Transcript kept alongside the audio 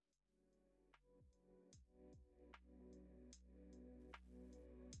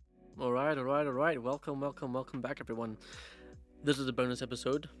All right. Welcome back, everyone. This is a bonus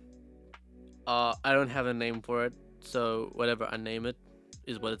episode. I don't have a name for it, so whatever I name it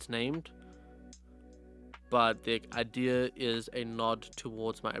is what it's named. But the idea is a nod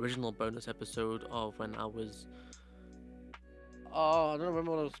towards my original bonus episode of when I was. I don't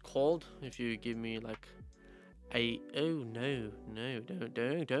remember what it was called. If you give me like a. Oh no,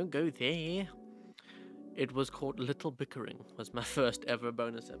 don't go there. It was called Little Bickering. Was my first ever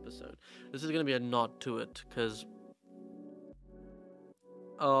bonus episode. This is gonna be a nod to it because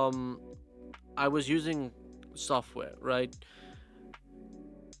um I was using software, right?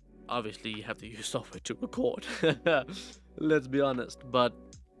 Obviously, you have to use software to record. Let's be honest. But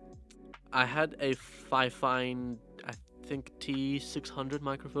I had a Fifine, I think T600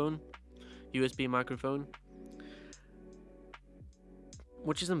 microphone, USB microphone,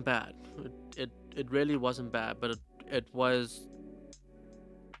 which isn't bad. It really wasn't bad, but it was.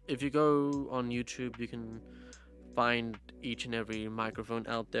 If you go on YouTube, you can find each and every microphone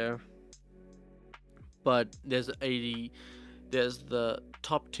out there. But there's the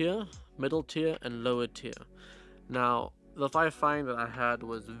top tier, middle tier, and lower tier. Now, the Fifine that I had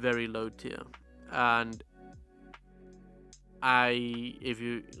was very low tier, and if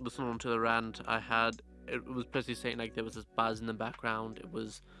you listen to the rant I had, it was basically saying like there was this buzz in the background. It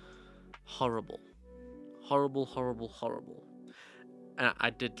was horrible, horrible. And I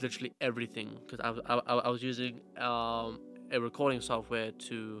did literally everything because I was using a recording software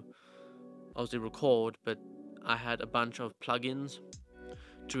to obviously record, but I had a bunch of plugins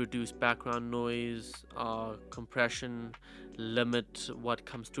to reduce background noise, compression, limit what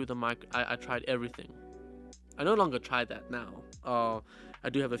comes through the mic. I tried everything. I no longer try that now. I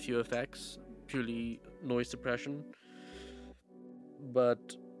do have a few effects, purely noise suppression,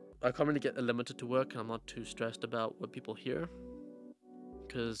 but I can't really get a limited to work, and I'm not too stressed about what people hear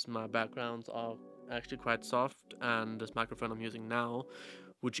because my backgrounds are actually quite soft. And this microphone I'm using now,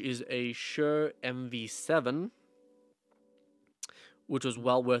 which is a Shure MV7, which was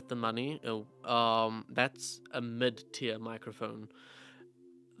well worth the money. That's a mid-tier microphone.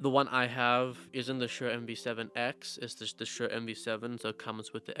 The one I have isn't the Shure MV7X. It's just the Shure MV7, so it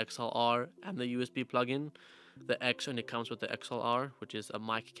comes with the XLR and the USB plugin. The X only comes with the XLR, which is a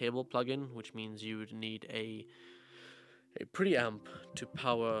mic cable plugin, which means you would need a preamp to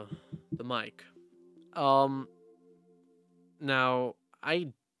power the mic. Um, Now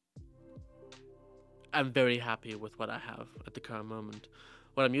I am very happy with what I have at the current moment.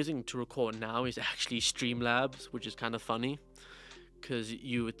 What I'm using to record now is actually Streamlabs, which is kind of funny because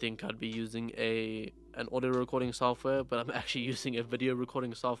you would think I'd be using an audio recording software, but I'm actually using a video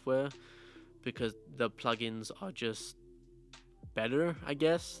recording software because the plugins are just better, I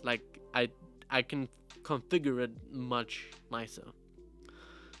guess. Like I can configure it much nicer.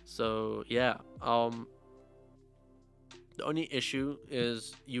 So yeah, the only issue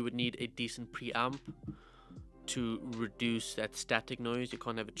is you would need a decent preamp to reduce that static noise. You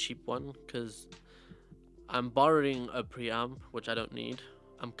can't have a cheap one because I'm borrowing a preamp, which I don't need.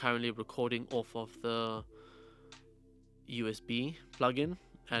 I'm currently recording off of the USB plugin,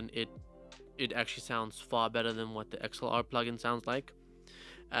 and it actually sounds far better than what the XLR plugin sounds like.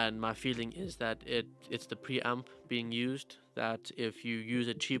 And my feeling is that it's the preamp being used. That if you use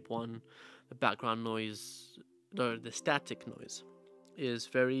a cheap one, the background noise, the static noise, is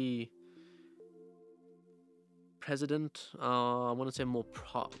very president. I want to say more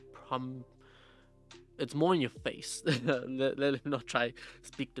it's more in your face. Let me not try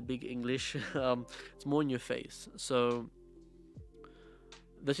speak the big English. It's more in your face. So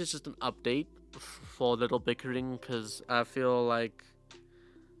this is just an update for Little Bickering because I feel like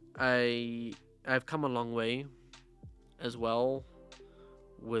I've come a long way as well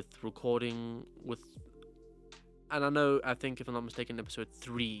with recording with. And I know, I think if I'm not mistaken, episode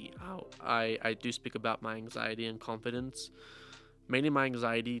 3, I do speak about my anxiety and confidence, mainly my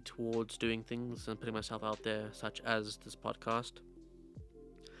anxiety towards doing things and putting myself out there, such as this podcast.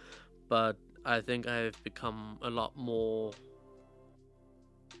 But I think I've become a lot more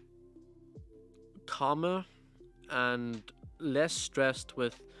calmer and less stressed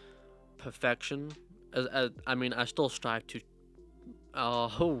with perfection. I mean, I still strive to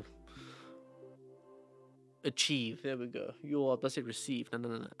oh achieve. There we go. You're let's say receive.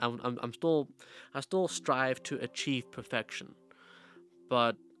 No. I'm still I still strive to achieve perfection,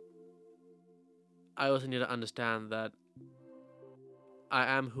 but I also need to understand that I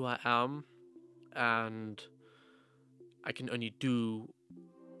am who I am, and I can only do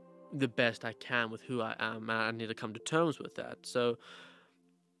the best I can with who I am, and I need to come to terms with that. So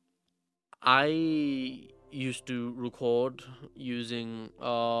I used to record using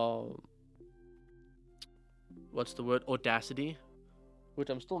what's the word, Audacity, which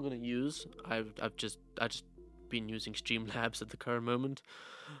I'm still gonna use. I just been using Streamlabs at the current moment,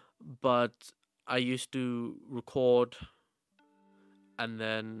 but I used to record, and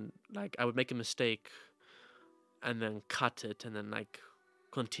then like I would make a mistake and then cut it, and then like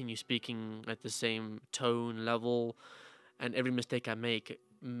continue speaking at the same tone level, and every mistake I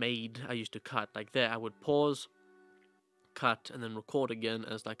used to cut. Like there I would pause, cut, and then record again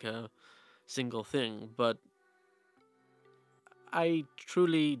as like a single thing. But I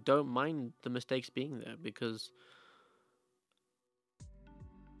truly don't mind the mistakes being there, because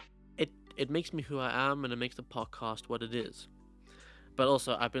it makes me who I am, and it makes the podcast what it is. But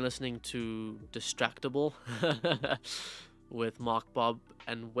also, I've been listening to Distractable with Mark, Bob,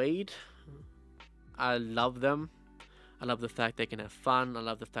 and Wade. I love them. I love the fact they can have fun. I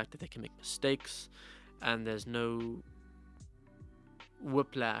love the fact that they can make mistakes, and there's no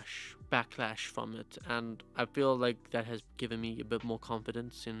backlash from it. And I feel like that has given me a bit more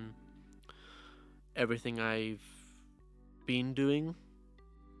confidence in everything I've been doing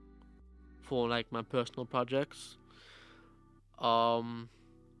for like my personal projects. Um,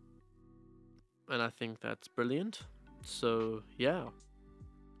 and I think that's brilliant. So yeah,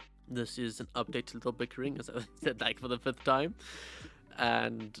 this is an update to Little Bickering, as I said like for the 5th time,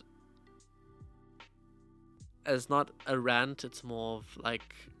 and as not a rant, it's more of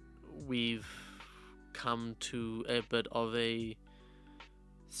like we've come to a bit of a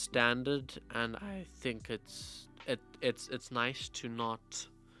standard, and I think it's nice to not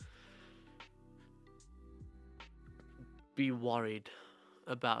be worried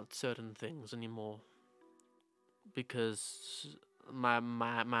about certain things anymore, because my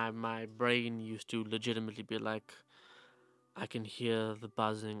brain used to legitimately be like, I can hear the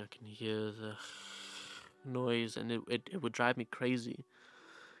buzzing, I can hear the noise, and it would drive me crazy.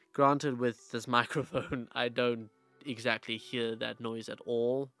 Granted, with this microphone, I don't exactly hear that noise at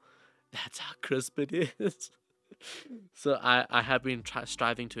all. That's how crisp it is. So I have been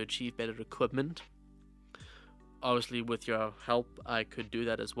striving to achieve better equipment. Obviously, with your help, I could do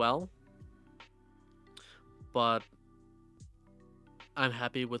that as well. But I'm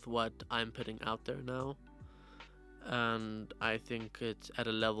happy with what I'm putting out there now. And I think it's at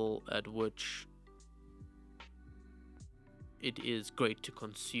a level at which it is great to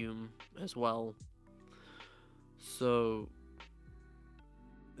consume as well. So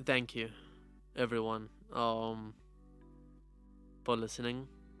thank you, everyone, for listening.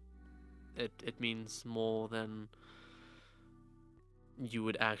 It means more than you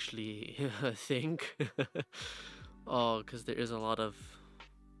would actually think. Oh, because there is a lot of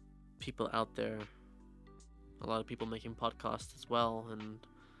people out there, a lot of people making podcasts as well, and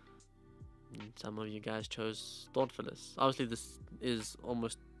some of you guys chose Thoughtfulness. Obviously, this is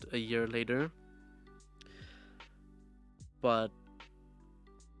almost a year later, but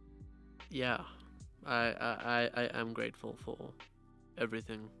yeah, I am grateful for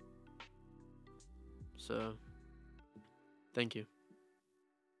everything. So, thank you.